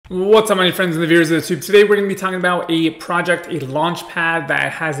What's up, my friends and the viewers of YouTube? Today we're going to be talking about a project, a Launchpad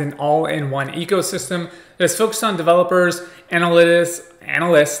that has an all-in-one ecosystem that is focused on developers, analysts,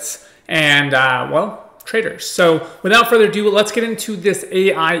 and well, traders. So without further ado, let's get into this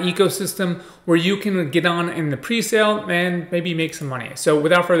AI ecosystem where you can get on in the pre-sale and maybe make some money. So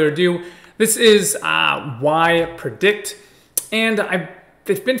without further ado, this is YPerdict, and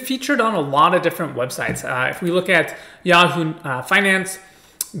they've been featured on a lot of different websites. If we look at Yahoo Finance,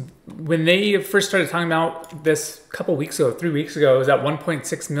 when they first started talking about this a couple weeks ago, 3 weeks ago, it was at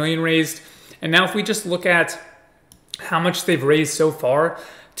 1.6 million raised. And now if we just look at how much they've raised so far,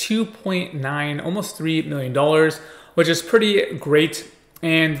 2.9, almost $3 million, which is pretty great.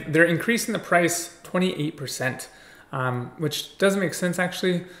 And they're increasing the price 28%, which doesn't make sense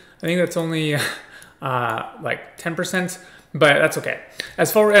actually. I think that's only like 10%, but that's okay.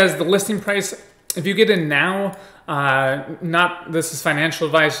 As far as the listing price, if you get in now, this is financial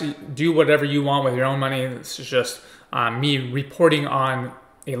advice. You do whatever you want with your own money. This is just me reporting on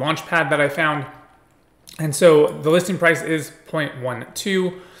a Launchpad that I found. And so the listing price is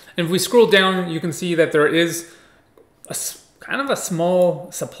 0.12. And if we scroll down, you can see that there is kind of a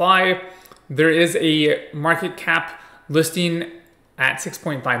small supply. There is a market cap listing at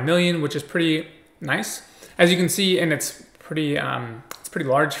 6.5 million, which is pretty nice. As you can see, and it's pretty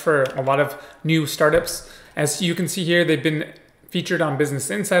large for a lot of new startups. As you can see here, they've been featured on Business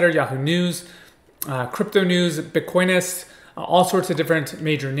Insider, Yahoo News, Crypto News, Bitcoinist, all sorts of different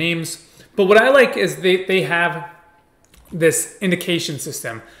major names. But what I like is they have this indication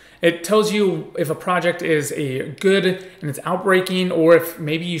system. It tells you if a project is good and it's outbreaking, or if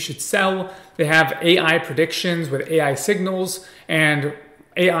maybe you should sell. They have AI predictions with AI signals, and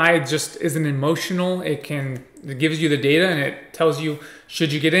AI just isn't emotional. It gives you the data and it tells you,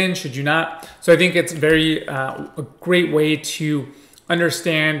 should you get in, should you not? So I think it's a great way to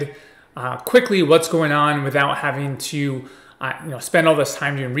understand quickly what's going on without having to spend all this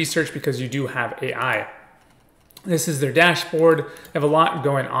time doing research, because you do have AI. This is their dashboard. They have a lot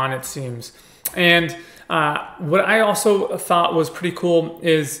going on, it seems. And what I also thought was pretty cool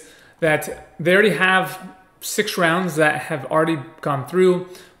is that they already have 6 rounds that have already gone through,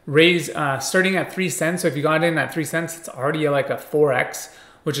 starting at 3 cents. So if you got in at 3 cents, it's already like a 4x,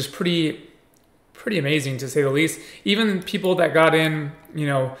 which is pretty amazing to say the least. Even people that got in,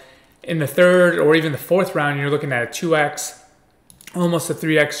 in the 3rd or even the 4th round, you're looking at a 2x, almost a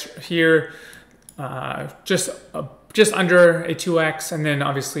 3x here, just under a 2x, and then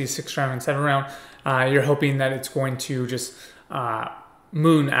obviously 6th round and 7th round, you're hoping that it's going to just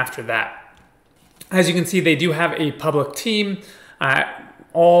moon after that. As you can see, they do have a public team,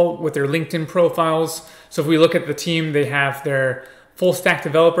 all with their LinkedIn profiles. So if we look at the team, they have their full stack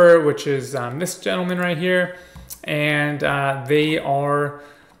developer, which is this gentleman right here. And they are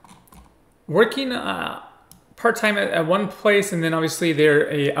working part-time at one place, and then obviously they're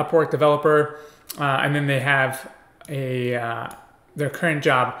a Upwork developer. And then they have their current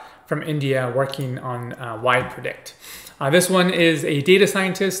job from India working on YPerdict. This one is a data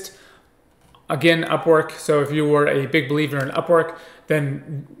scientist. Again, Upwork. So if you were a big believer in Upwork,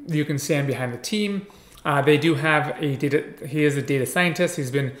 then you can stand behind the team. They do have he is a data scientist.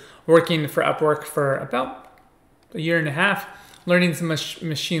 He's been working for Upwork for about a year and a half, learning some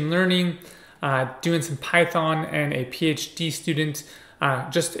machine learning, doing some Python, and a PhD student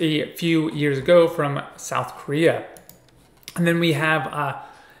just a few years ago from South Korea. And then we have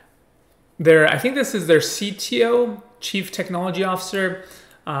I think this is their CTO, Chief Technology Officer,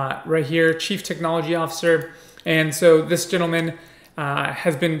 right here, Chief Technology Officer. And so this gentleman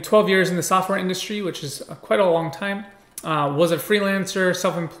has been 12 years in the software industry, which is quite a long time. Was a freelancer,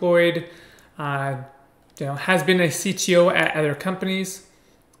 self-employed, has been a CTO at other companies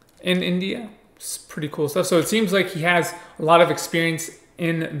in India. It's pretty cool stuff. So it seems like he has a lot of experience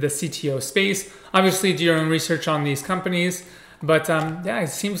in the CTO space. Obviously, do your own research on these companies. But yeah, it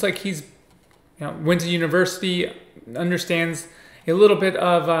seems like he's went to university, understands a little bit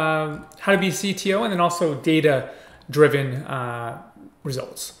of how to be CTO, and then also data-driven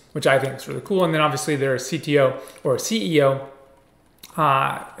results, which I think is really cool. And then obviously their CTO or CEO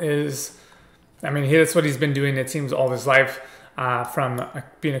that's what he's been doing, it seems, all his life, from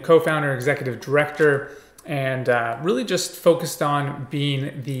being a co-founder, executive director, and really just focused on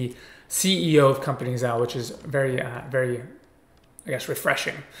being the CEO of companies now, which is very, I guess,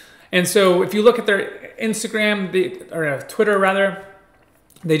 refreshing. And so if you look at their Instagram, or Twitter rather,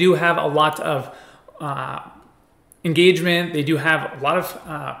 they do have a lot of engagement. They do have a lot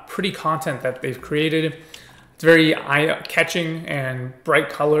of pretty content that they've created. It's very eye-catching and bright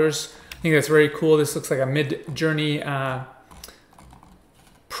colors. I think that's very cool. This looks like a Mid-Journey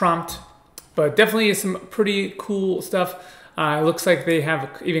prompt, but definitely some pretty cool stuff. It looks like they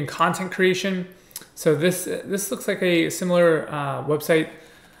have even content creation. So this looks like a similar website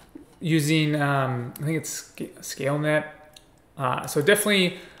using, I think it's ScaleNet. So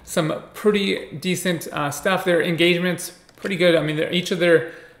definitely some pretty decent stuff. Their engagement's pretty good. I mean, each of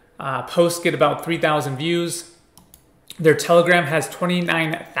their posts get about 3,000 views. Their Telegram has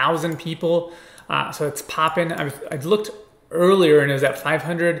 29,000 people. So it's popping. I looked earlier and it was at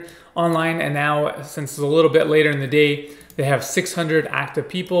 500 online, and now since it's a little bit later in the day, they have 600 active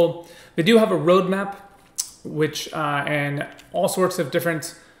people. They do have a roadmap, which and all sorts of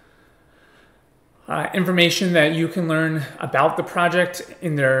different information that you can learn about the project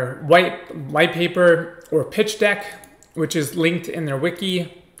in their white paper or pitch deck, which is linked in their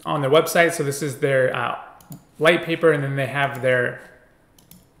wiki on their website. So this is their white paper, and then they have their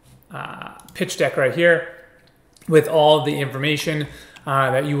pitch deck right here with all the information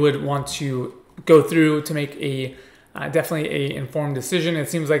that you would want to go through to make a definitely a informed decision. It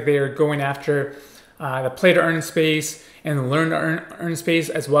seems like they are going after the play to earn space and the learn to earn space,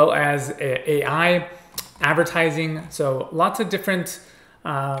 as well as AI, advertising. So lots of different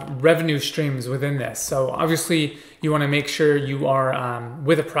revenue streams within this. So obviously you want to make sure you are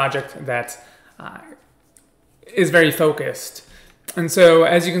with a project that is very focused. And so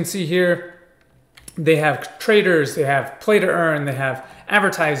as you can see here, they have traders, they have play to earn, they have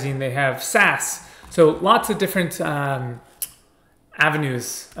advertising, they have SaaS. So lots of different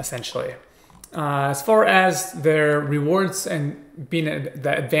avenues, essentially. As far as their rewards and being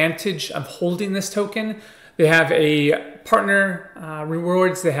the advantage of holding this token, they have a partner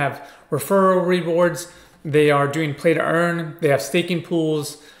rewards, they have referral rewards, they are doing play to earn, they have staking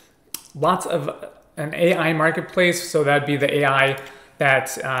pools, lots of an AI marketplace. So that'd be the AI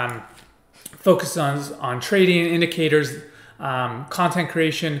that focuses on trading, indicators, content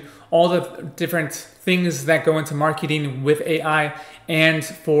creation, all the different things that go into marketing with AI, and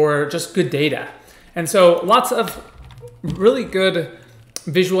for just good data. And so lots of really good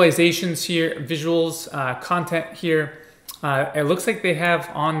visualizations here, visuals, content here. It looks like they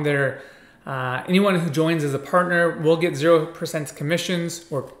have on their, anyone who joins as a partner will get 0% commissions,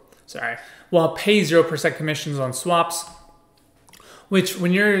 or sorry, will pay 0% commissions on swaps, which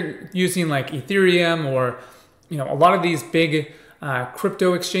when you're using like Ethereum or, you know, a lot of these big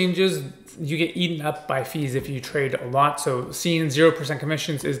crypto exchanges, you get eaten up by fees if you trade a lot. So seeing 0%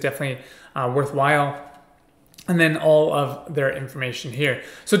 commissions is definitely worthwhile. And then all of their information here.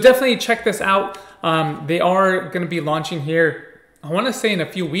 So definitely check this out. They are going to be launching here, I want to say in a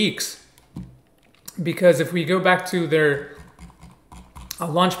few weeks, because if we go back to their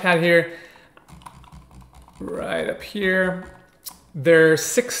Launchpad here, right up here, their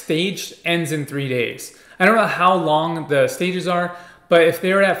 6th stage ends in 3 days. I don't know how long the stages are, but if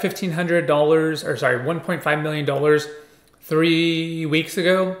they were at $1,500, or sorry, $1.5 million 3 weeks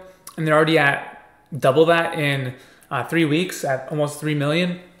ago, and they're already at double that in 3 weeks at almost 3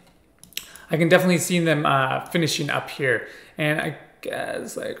 million, I can definitely see them finishing up here. And I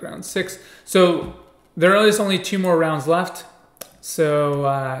guess like round 6. So there is only 2 more rounds left. So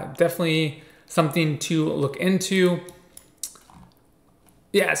definitely something to look into.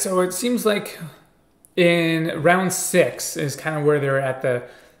 Yeah, so it seems like in round 6 is kind of where they're at the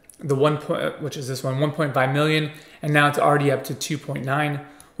which is this one, 1.5 million, and now it's already up to 2.9,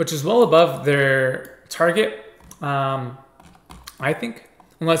 which is well above their target, I think,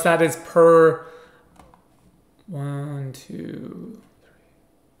 unless that is per 1, 2,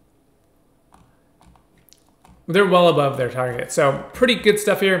 3. They're well above their target, so pretty good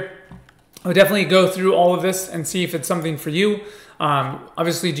stuff here. I would definitely go through all of this and see if it's something for you.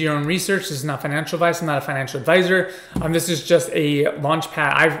 Obviously, do your own research. This is not financial advice. I'm not a financial advisor. This is just a launchpad.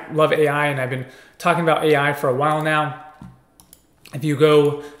 I love AI, and I've been talking about AI for a while now. If you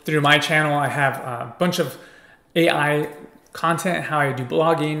go through my channel, I have a bunch of AI content, how I do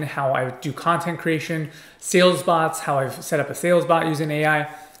blogging, how I do content creation, sales bots, how I've set up a sales bot using AI.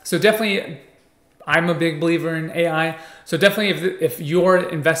 So definitely, I'm a big believer in AI. So definitely if you're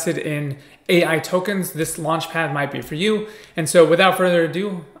invested in AI tokens, this Launchpad might be for you. And so without further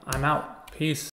ado, I'm out. Peace.